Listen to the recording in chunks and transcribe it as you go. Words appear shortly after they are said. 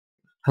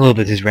Hello,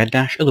 this is Red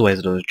Dash,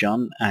 otherwise known as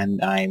John,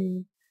 and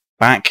I'm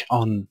back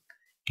on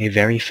a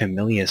very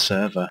familiar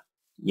server.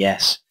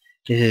 Yes,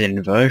 this is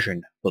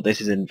Inversion, but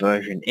this is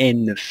Inversion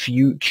in the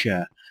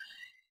future.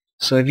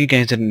 So if you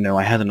guys didn't know,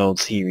 I had an old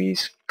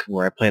series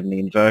where I played on the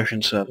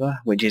Inversion server,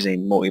 which is a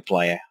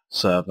multiplayer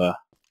server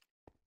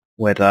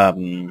with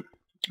a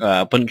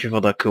bunch of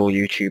other cool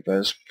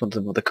YouTubers, a bunch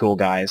of other cool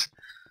guys,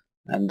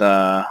 and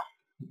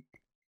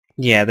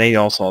yeah, they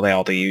all do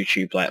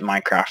YouTube like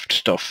Minecraft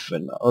stuff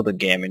and other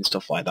gaming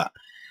stuff like that,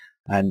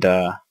 and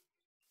well,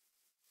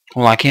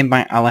 I came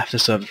back, I left the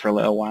server for a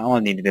little while, I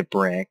needed a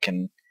break,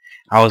 and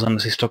I was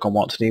honestly stuck on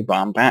what to do, but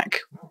I'm back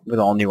with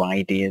all new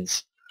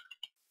ideas,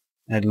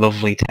 a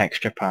lovely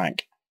texture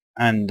pack,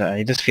 and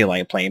I just feel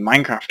like playing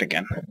Minecraft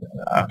again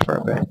for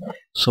a bit.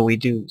 So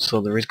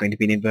there is going to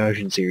be an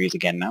Inversion series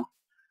again now,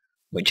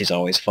 which is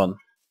always fun.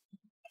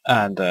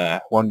 And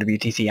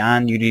 1WTC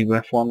and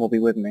UDF1 will be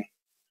with me,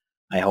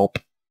 I hope.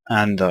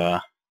 And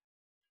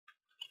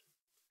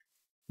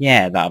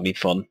yeah, that'll be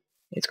fun.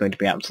 It's going to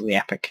be absolutely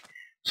epic.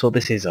 So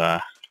this is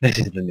the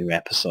new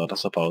episode, I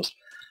suppose.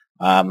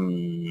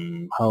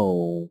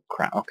 Oh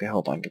crap, okay,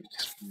 hold on.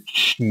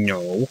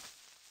 No.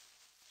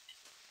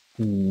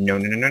 No,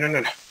 no, no, no,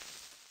 no, no.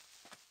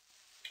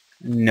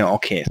 No,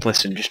 okay,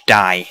 listen, just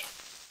die.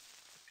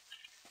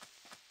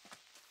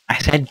 I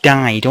said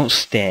die, don't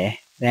stay.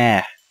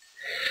 There.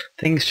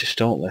 Things just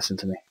don't listen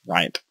to me.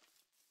 Right.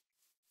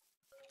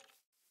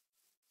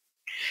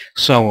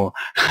 So,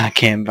 I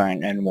came back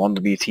and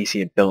 1WTC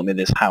had built me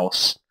this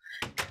house.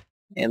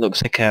 It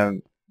looks like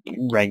a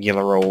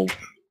regular old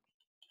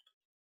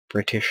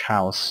British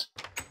house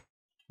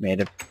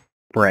made of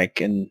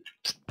brick and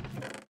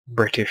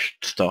British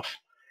stuff.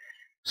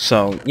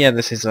 So, yeah,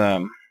 this is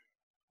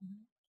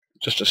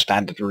just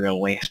a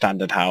really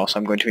standard house.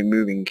 I'm going to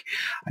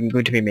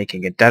be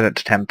making a desert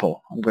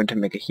temple. I'm going to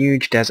make a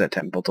huge desert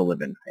temple to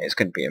live in. It's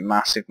going to be a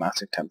massive,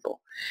 massive temple.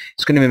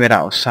 It's going to be made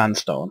out of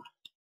sandstone,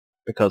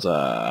 because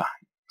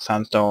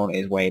sandstone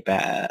is way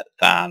better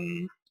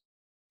than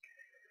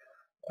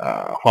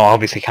well,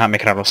 obviously can't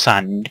make it out of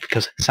sand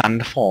because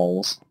sand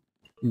falls,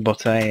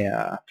 but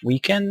we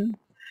can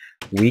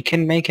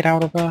make it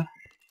out of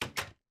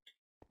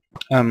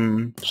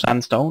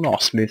sandstone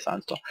or smooth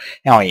sandstone.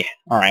 Oh yeah,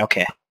 alright,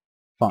 okay,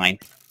 fine.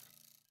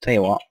 Tell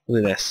you what,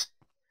 look at this.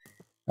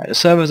 Right, the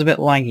server's a bit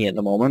laggy at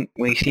the moment.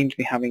 We seem to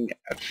be having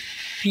a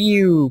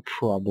few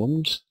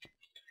problems.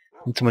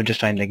 And someone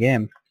just joined the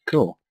game.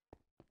 Cool.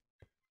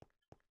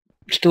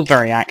 Still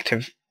very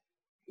active.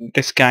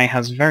 This guy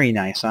has very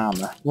nice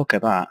armor. Look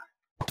at that.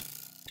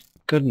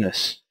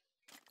 Goodness.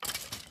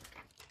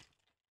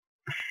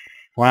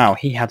 Wow,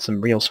 he had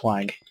some real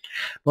swag.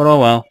 But oh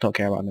well, don't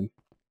care about him.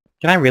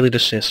 Did I really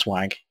just say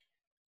swag?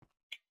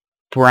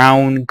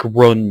 Brown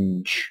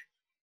Grunge.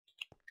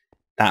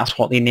 That's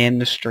what they named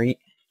the street?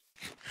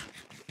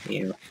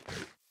 Ew.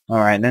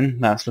 Alright then,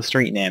 that's the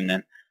street name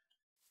then.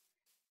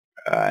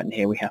 And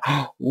here we have...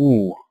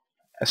 ooh!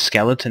 A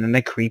skeleton and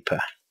a creeper.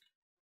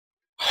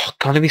 Oh,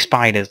 gotta be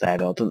spiders there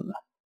though, doesn't there?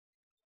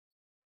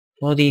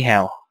 Bloody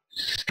hell.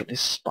 Just get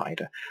this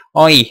spider.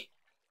 Oi!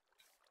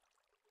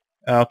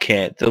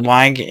 Okay, the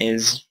lag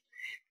is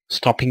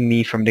stopping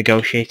me from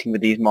negotiating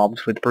with these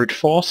mobs with brute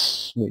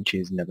force, which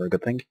is never a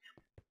good thing.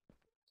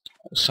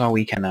 So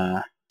we can,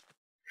 well,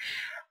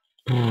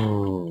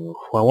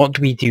 what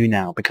do we do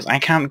now? Because I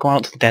can't go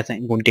out to the desert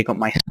and go and dig up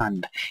my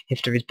sand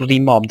if there is bloody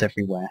mobs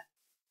everywhere.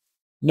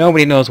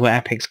 Nobody knows where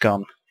Epic's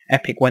gone.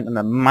 Epic went on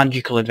a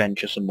magical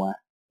adventure somewhere.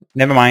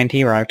 Never mind,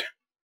 he arrived.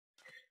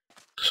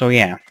 So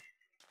yeah.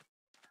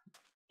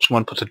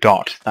 Someone put a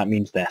dot. That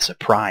means they're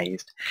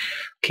surprised.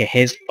 Okay,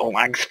 here's the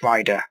lag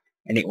spider,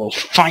 and it will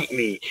fight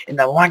me in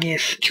the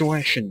laggiest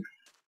situation.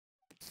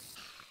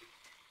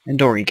 And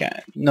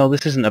Doriga. No,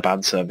 this isn't a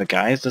bad server,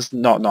 guys. There's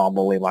not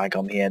normally lag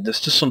on here. There's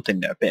just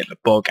something, a bit of a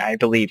bug. I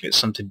believe it's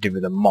something to do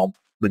with the mobs.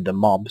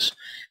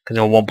 Because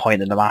at one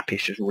point in the map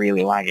it's just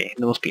really laggy.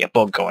 There must be a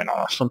bug going on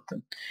or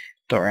something.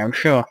 Don't worry, I'm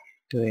sure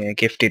the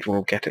Gifted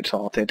will get it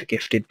sorted.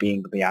 Gifted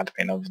being the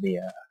admin of the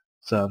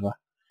server.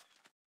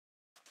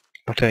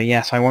 But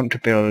yes, I want to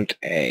build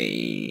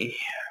a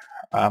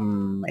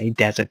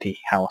deserty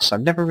house.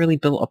 I've never really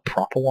built a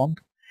proper one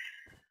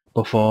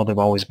before. They've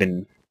always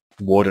been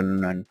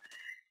wooden, and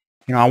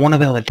you know, I want to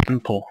build a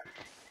temple.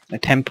 The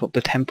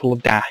Temple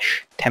of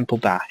Dash. Temple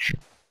Dash.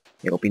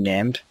 It'll be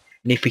named.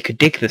 And if we could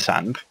dig the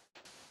sand,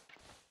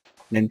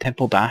 then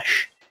Temple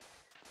Dash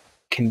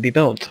can be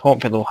built.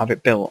 Hopefully they'll have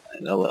it built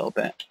in a little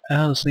bit.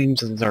 Oh, it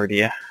seems there's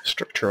already a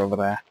structure over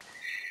there.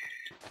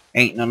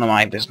 Ain't none of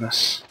my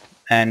business.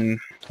 And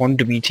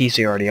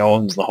 1WTC already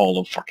owns the whole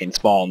of fucking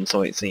Spawn,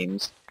 so it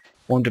seems.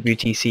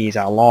 1WTC is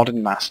our Lord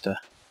and Master.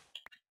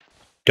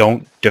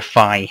 Don't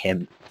defy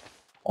him,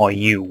 or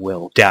you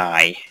will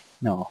die.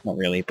 No, not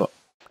really, but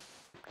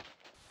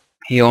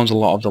he owns a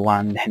lot of the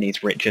land and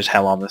he's rich as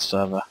hell on this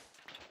server.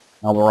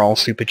 And we're all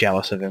super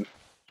jealous of him.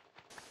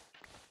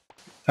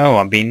 Oh,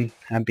 I'm being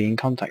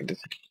contacted.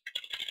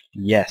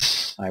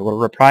 Yes, I will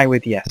reply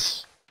with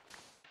yes.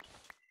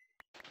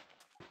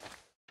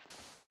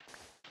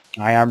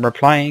 I am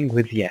replying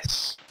with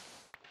yes.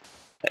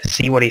 Let's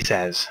see what he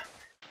says.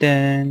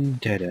 Dun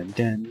dun dun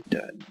dun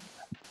dun.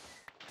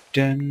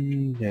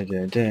 Dun dun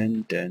dun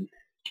dun dun.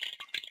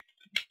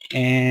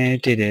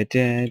 And da da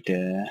da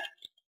da.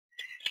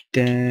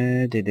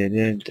 Da da da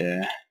da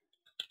da.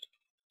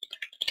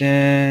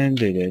 Da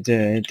da da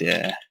da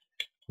da.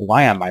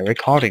 Why am I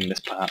recording this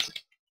part?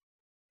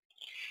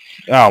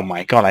 Oh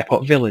my god, I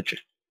put villager.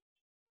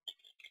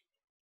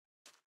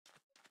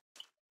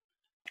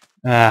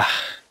 Ah,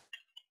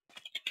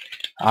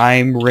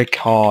 I'm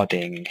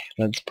recording.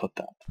 Let's put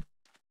that.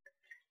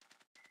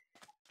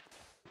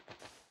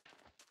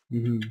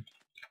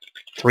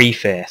 Three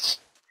face.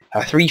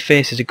 A three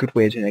face is a good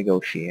way to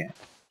negotiate.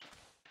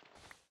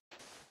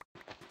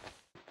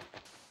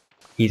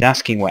 He's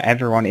asking where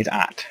everyone is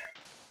at.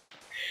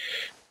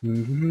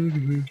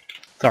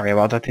 Sorry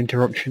about that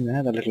interruption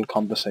there, the little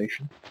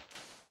conversation.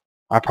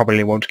 I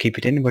probably won't keep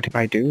it in, but if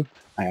I do,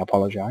 I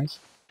apologise.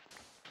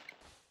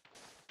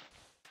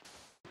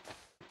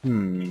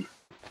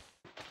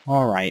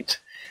 Alright.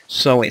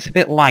 So it's a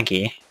bit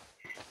laggy.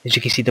 As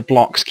you can see, the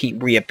blocks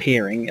keep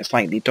reappearing. It's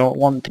like they don't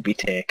want to be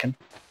taken.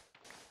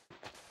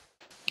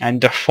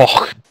 And the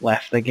fog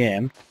left the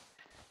game.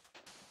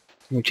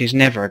 Which is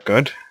never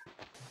good.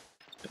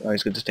 It's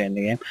always good to stay in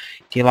the game.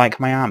 Do you like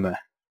my armour?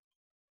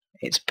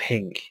 It's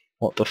pink.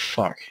 What the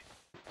fuck?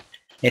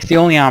 It's the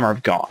only armour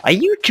I've got. Are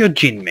you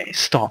judging me?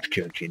 Stop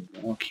judging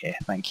me. Okay,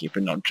 thank you for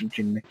not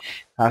judging me.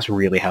 That's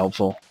really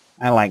helpful.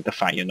 I like the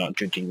fact you're not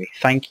judging me.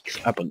 Thanks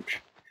a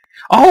bunch.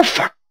 Oh,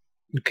 fuck!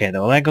 Okay,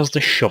 though, there goes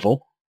the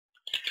shovel.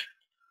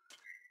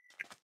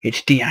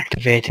 It's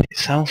deactivated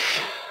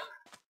itself.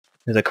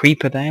 There's a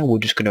creeper there. We're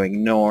just going to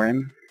ignore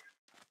him.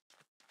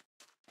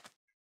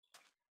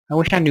 I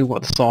wish I knew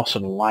what the source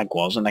of the lag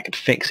was and I could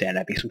fix it and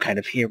I'd be some kind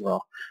of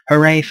hero.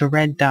 Hooray for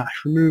Red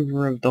Dash,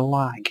 remover of the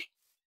lag.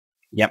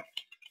 Yep,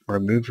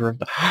 remover of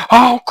the...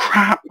 Oh,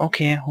 crap!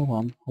 Okay, hold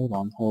on.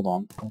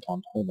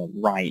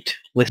 Right,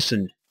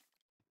 listen.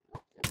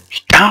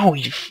 Ow!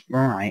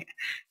 Alright.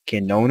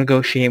 Okay, no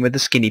negotiating with the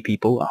skinny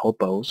people. I hold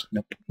bows.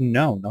 Nope.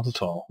 No, not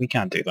at all. We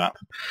can't do that.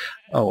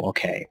 Oh,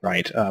 okay,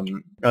 right.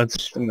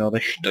 Let's,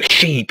 the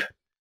sheep!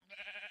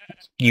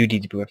 You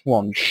need to be with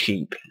one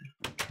sheep.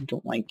 I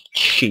don't like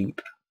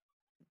sheep.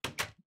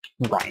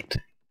 Right.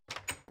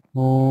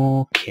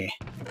 Okay.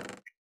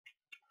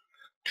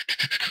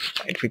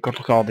 If we've got to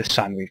look at all this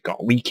sand we've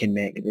got, we can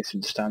make this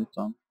in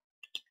sandstone.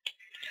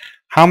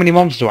 How many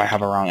mobs do I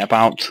have around?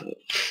 About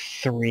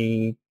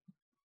 3...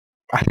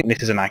 I think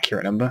this is an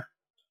accurate number.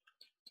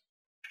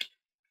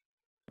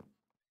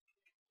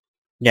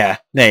 Yeah,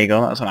 there you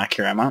go, that's an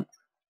accurate amount.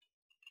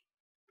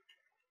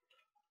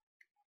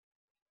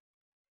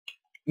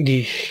 Do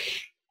you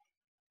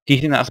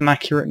think that's an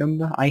accurate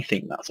number? I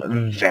think that's a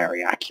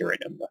very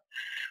accurate number.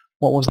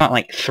 What was that,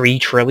 like 3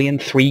 trillion?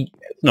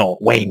 No,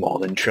 way more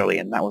than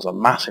trillion. That was a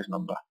massive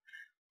number.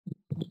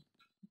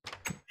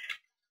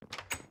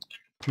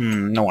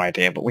 No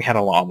idea, but we had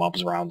a lot of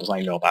mobs around us,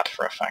 I know that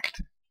for a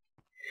fact.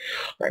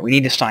 Right, we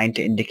need a sign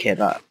to indicate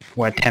that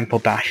where Temple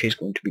Dash is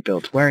going to be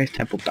built. Where is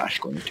Temple Dash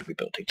going to be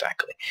built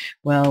exactly?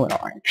 Well, we're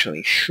not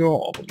actually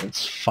sure, but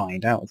let's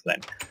find out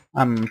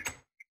then.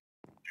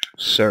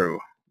 So,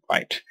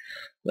 right,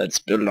 let's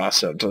build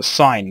ourselves a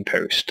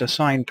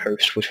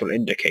signpost which will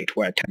indicate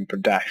where Temple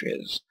Dash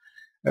is.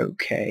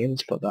 Okay,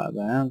 let's put that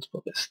there, let's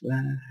put this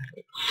there.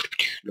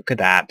 Look at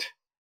that.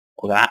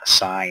 Oh, that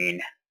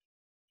sign.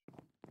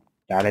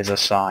 That is a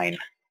sign.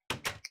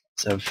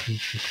 It's a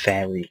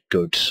very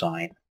good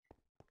sign.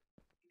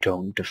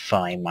 Don't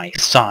defy my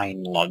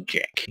sign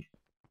logic.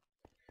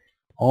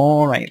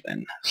 Alright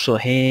then, so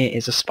here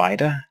is a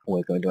spider.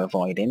 We're going to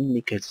avoid him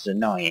because it's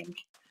annoying.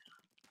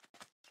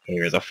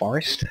 Here is a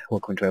forest. We're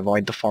going to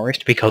avoid the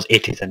forest because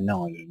it is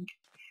annoying.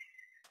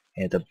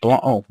 Here's a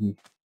block. Oh,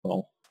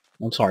 well,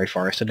 I'm sorry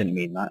forest, I didn't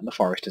mean that. The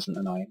forest isn't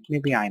annoying.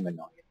 Maybe I'm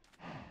annoying.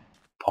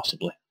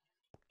 Possibly.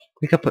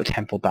 We could put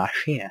Temple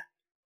Dash here.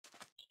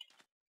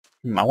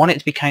 I want it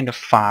to be kind of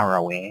far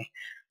away.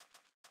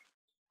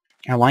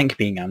 I like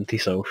being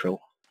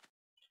antisocial.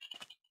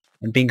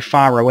 And being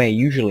far away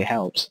usually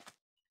helps.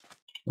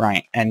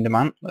 Right,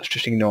 Enderman. Let's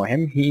just ignore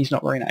him. He's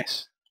not very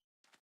nice.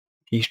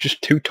 He's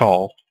just too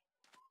tall.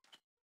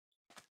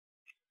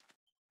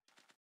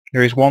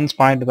 There is one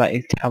spider that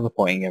is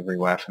teleporting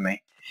everywhere for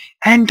me.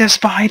 Ender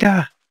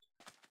spider!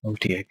 Oh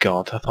dear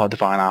god, I thought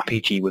Divine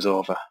RPG was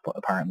over, but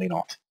apparently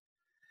not.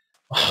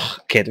 Oh,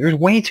 okay, there's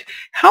way too...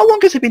 How long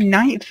has it been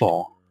night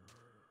for?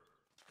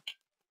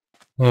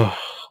 Oh,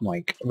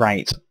 like,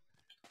 right.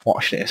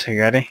 Watch this, are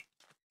you ready?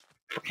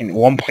 Freaking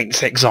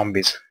 1.6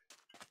 zombies.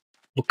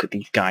 Look at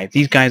these guys.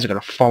 These guys are going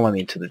to follow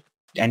me to the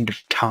end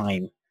of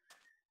time.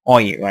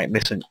 Oi, right,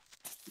 listen.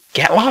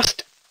 Get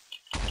lost!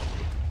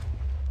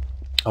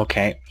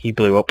 Okay, he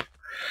blew up.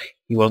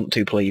 He wasn't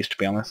too pleased, to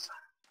be honest.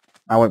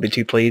 I won't be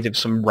too pleased if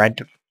some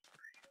red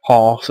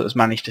horse that has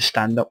managed to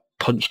stand up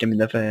punched him in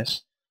the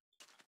face.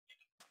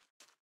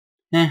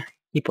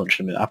 He punched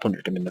him. I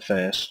punched him in the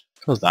face.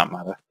 Does that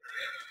matter?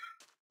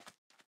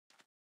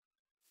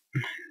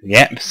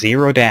 Yep,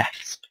 0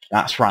 deaths.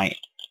 That's right.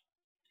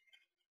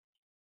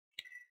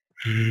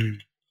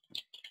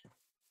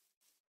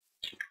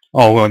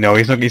 Oh well, no,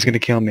 he's not. He's gonna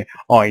kill me.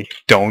 I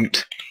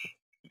don't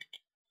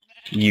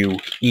you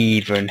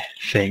even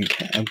think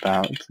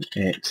about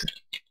it.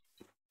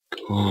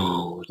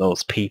 Ooh,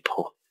 those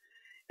people.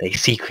 They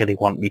secretly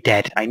want me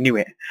dead. I knew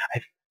it.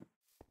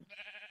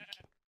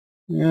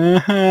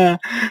 No,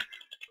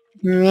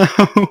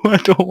 I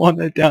don't want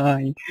to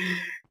die.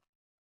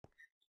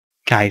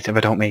 Guys, if I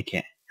don't make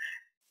it,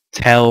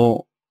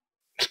 tell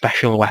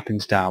Special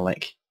Weapons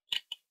Dalek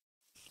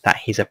that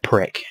he's a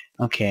prick.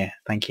 Okay,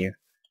 thank you.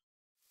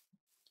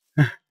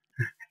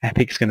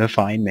 Epic's gonna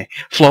find me.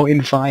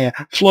 Floating fire!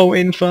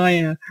 Floating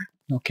fire!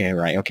 Okay,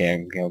 right,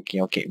 okay,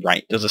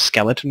 right. There's a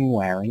skeleton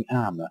wearing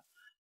armor.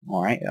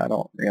 Alright, I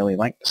don't really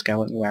like the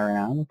skeleton wearing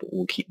armor, but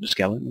we'll keep the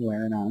skeleton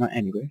wearing armor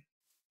anyway.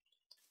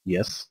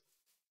 Yes.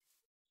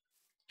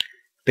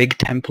 Big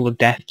Temple of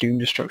Death, Doom,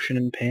 Destruction,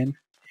 and Pain.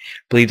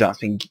 Believe that's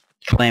been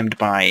claimed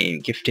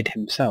by Gifted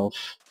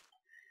himself.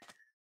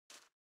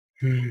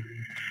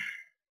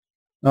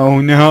 Oh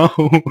no!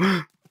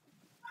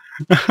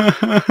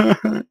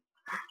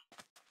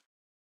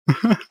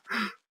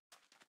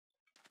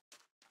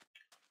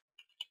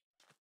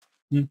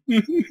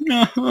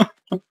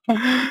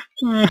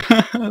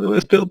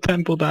 Let's build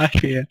Temple Dash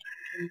here.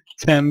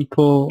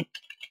 Temple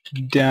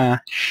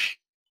Dash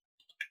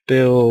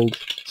build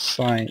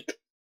site.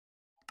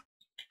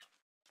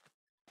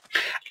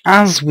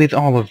 As with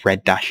all of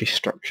Red Dash's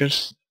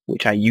structures,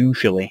 which are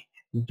usually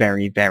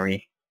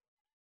very,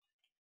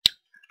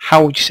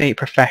 how would you say it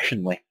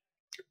professionally?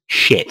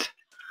 Shit.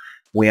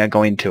 We are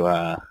going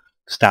to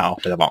start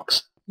off with a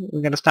box.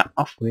 We're going to start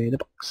off with a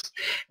box.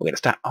 We're going to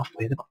start off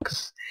with a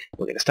box.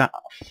 We're going to start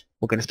off.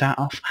 We're going to start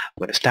off.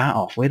 We're going to start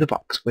off with a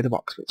box. With a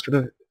box. With a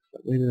box.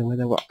 We're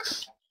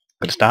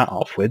going to start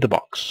off with the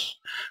box.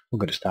 We're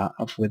going to start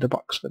off with the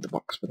box. With the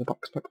box. With the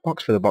box. With the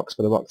box. With the box.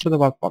 With the box. With the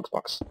box.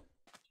 Box.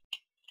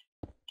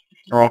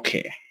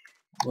 Okay.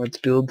 Let's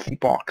build the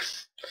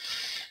box.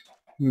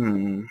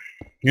 You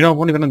know, I've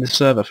only been on this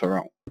server for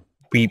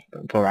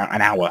around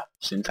an hour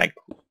since I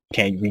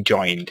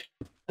rejoined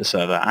the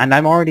server, and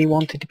I'm already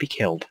wanted to be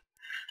killed.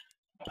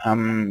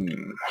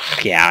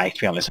 Yeah, I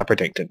feel honest, I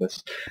predicted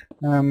this.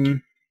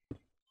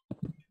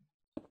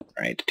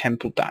 Right,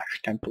 Temple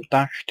Dash, Temple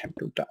Dash,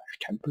 Temple Dash,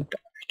 Temple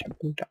Dash,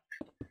 Temple Dash.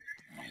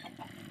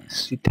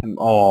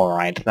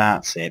 Alright,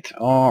 that's it.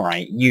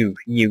 Alright, you.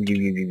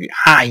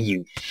 Hi,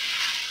 you.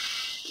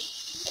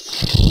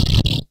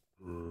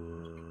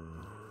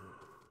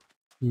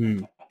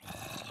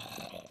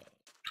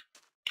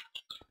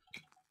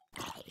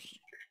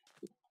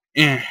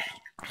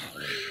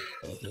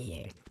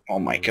 Oh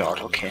my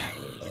god, okay.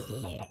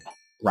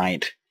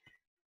 Right.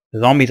 The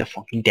zombies are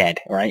fucking dead,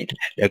 right?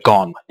 They're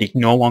gone. They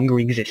no longer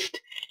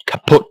exist.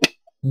 Kaput.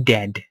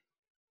 Dead.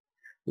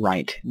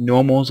 Right.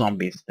 No more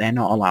zombies. They're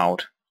not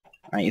allowed.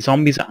 Right.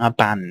 Zombies are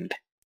banned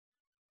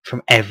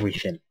from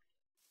everything.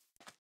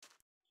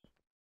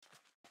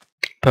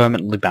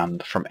 Permanently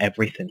banned from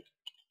everything.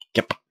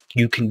 Yep.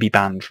 You can be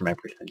banned from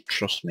everything.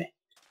 Trust me.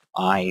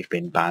 I've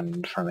been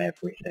banned from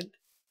everything.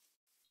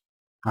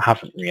 I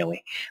haven't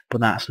really,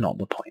 but that's not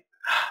the point.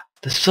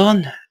 The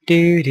sun.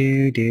 Do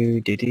do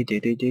do do do do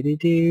do do do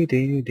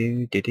do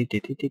do do do do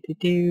do do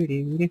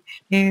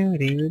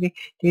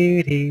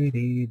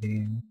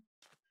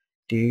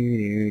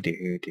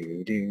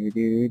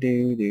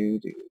do do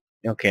do.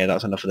 Okay,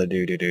 that's enough of the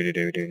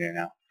do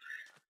now.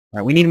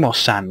 Right, we need more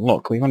sand.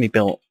 Look, we've only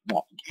built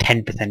what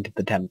 10% of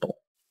the temple.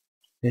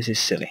 This is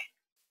silly,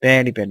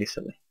 very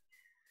silly.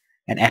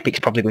 And Epic's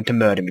probably going to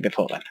murder me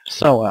before then.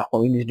 So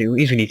what we need to do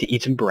is we need to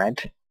eat some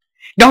bread.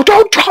 No,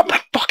 don't drop the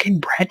fucking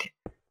bread.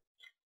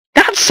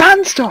 That's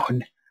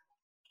sandstone!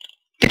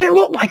 Did it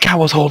look like I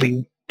was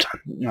holding...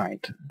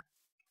 Right.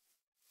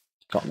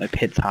 Got my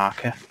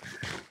pitaka.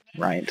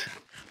 Right.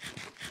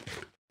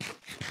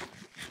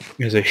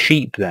 There's a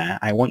sheep there.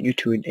 I want you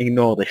to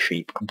ignore the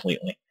sheep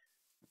completely.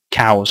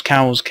 Cows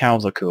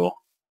are cool.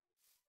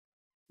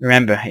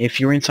 Remember, if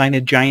you're inside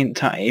a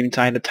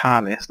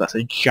TARDIS, that's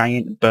a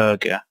giant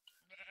burger.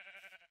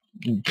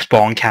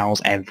 Spawn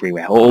cows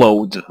everywhere.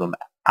 Loads of them.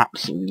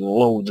 Absolutely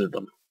loads of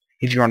them.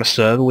 If you're on a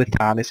server with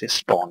TARDIS, it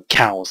spawn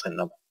cows in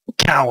them.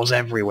 Cows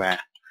everywhere.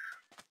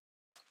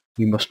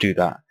 You must do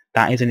that.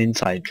 That is an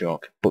inside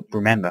joke. But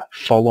remember,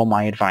 follow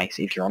my advice.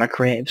 If you're on a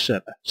creative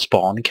server,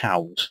 spawn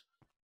cows.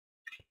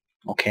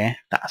 Okay?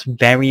 That's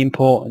very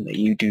important that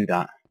you do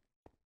that.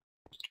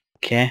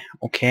 Okay?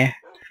 Okay?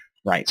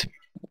 Right.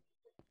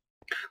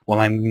 Well,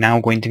 I'm now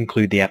going to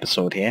conclude the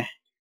episode here.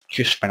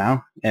 Just for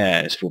now.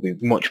 This will be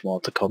much more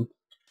to come.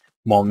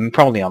 More,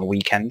 probably on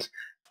weekends.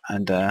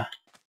 And,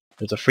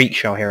 there's a freak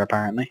show here,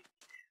 apparently.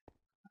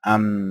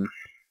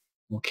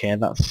 Okay,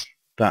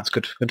 that's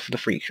good for the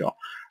freak show.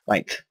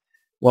 Right.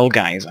 Well,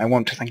 guys, I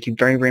want to thank you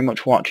very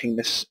much for watching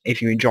this.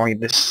 If you enjoyed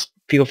this,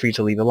 feel free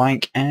to leave a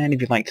like, and if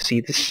you'd like to see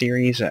this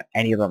series or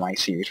any other of my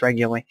series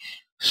regularly,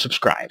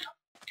 subscribe.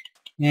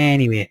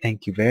 Anyway,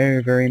 thank you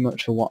very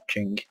much for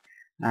watching,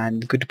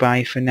 and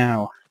goodbye for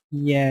now.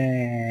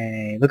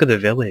 Yay! Look at the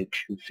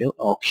village.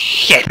 Oh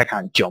shit, I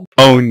can't jump.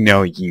 Oh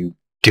no, you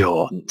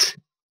Don't.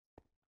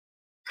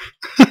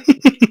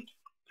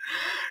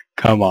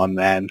 Come on,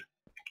 then.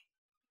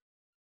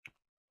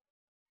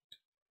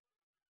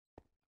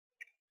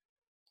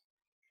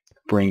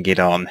 Bring it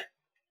on.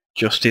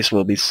 Justice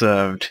will be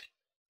served.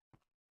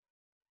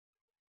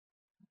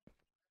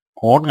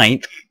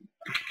 Alright.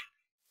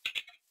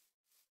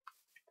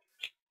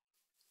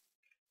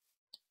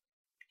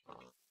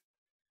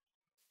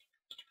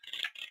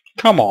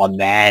 Come on,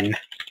 then.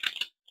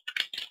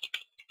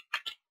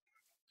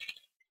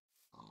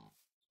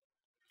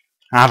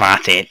 Have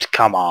at it.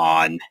 Come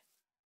on.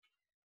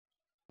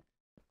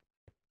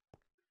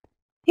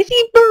 Is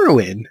he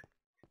burrowing?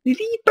 Is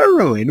he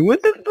burrowing? Where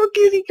the fuck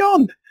is he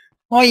gone?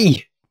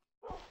 Oi!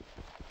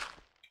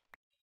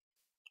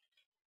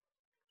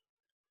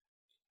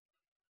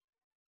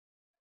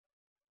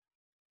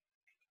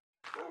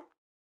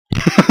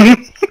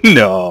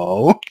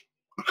 No.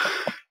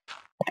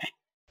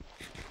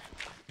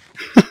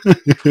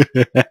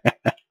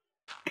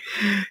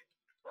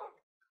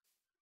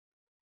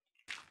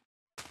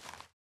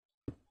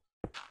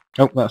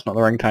 Oh, that's not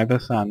the right type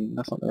of sand.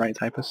 That's not the right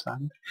type of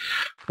sand.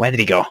 Where did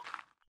he go?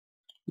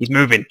 He's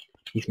moving.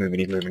 He's moving,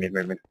 he's moving, he's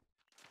moving.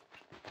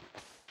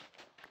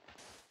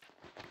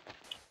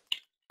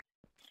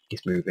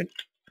 He's moving.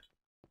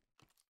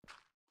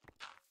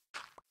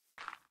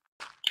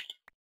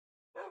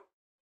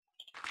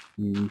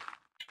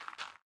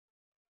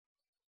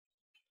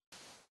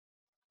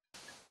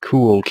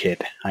 Cool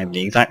kid. I'm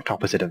the exact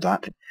opposite of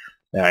that.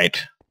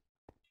 Right.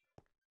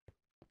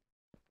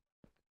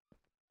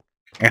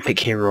 Epic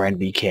hero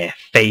NBK,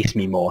 face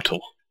me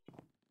mortal.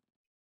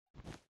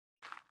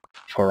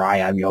 For I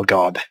am your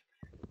god.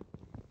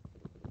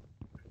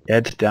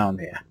 Get down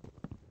here.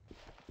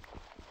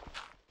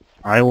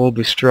 I will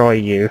destroy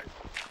you.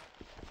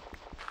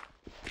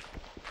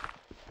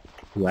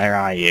 Where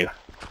are you?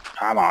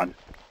 Come on.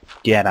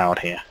 Get out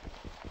here.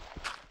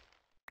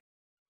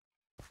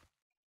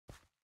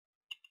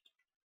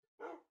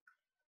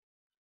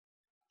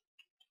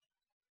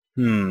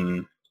 I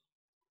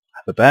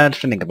have a bad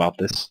feeling about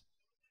this.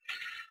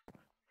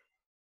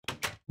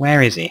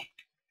 Where is he?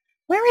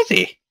 Where is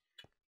he?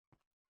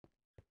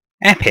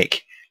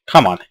 Epic!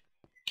 Come on.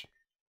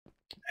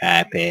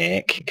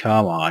 Epic,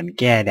 come on,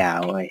 get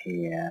out of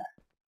here.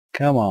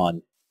 Come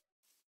on.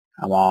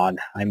 Come on,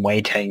 I'm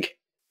waiting.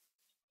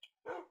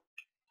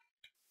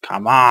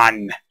 Come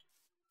on!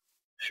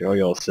 Show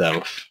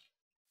yourself.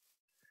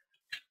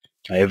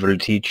 I will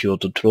teach you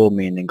the true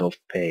meaning of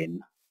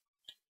pain.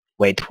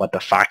 Wait, what the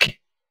fuck?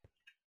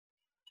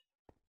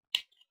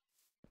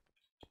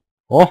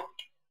 Oh?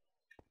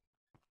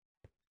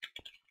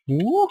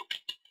 Ooh.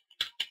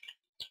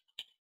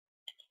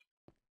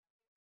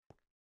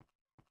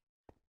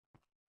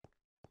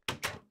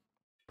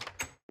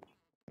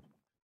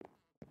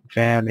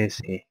 Where is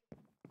he?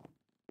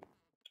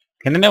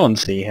 Can anyone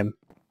see him?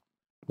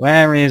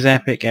 Where is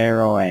Epic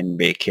Hero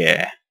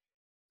NBK?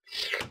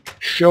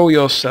 Show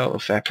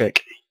yourself,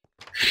 Epic.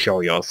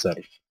 Show yourself.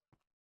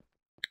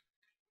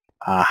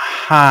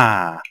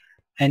 Aha!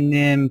 A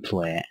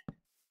nameplate.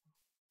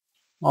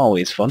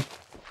 Always fun.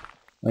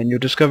 When you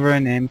discover a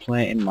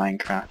nameplate in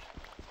Minecraft.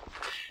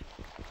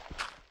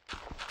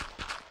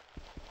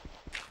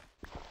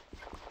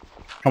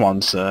 Come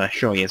on, sir.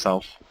 Show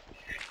yourself.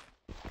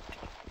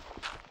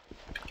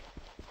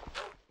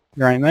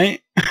 Right,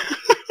 mate?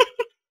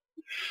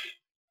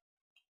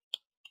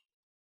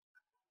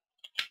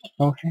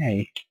 Oh,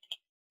 hey.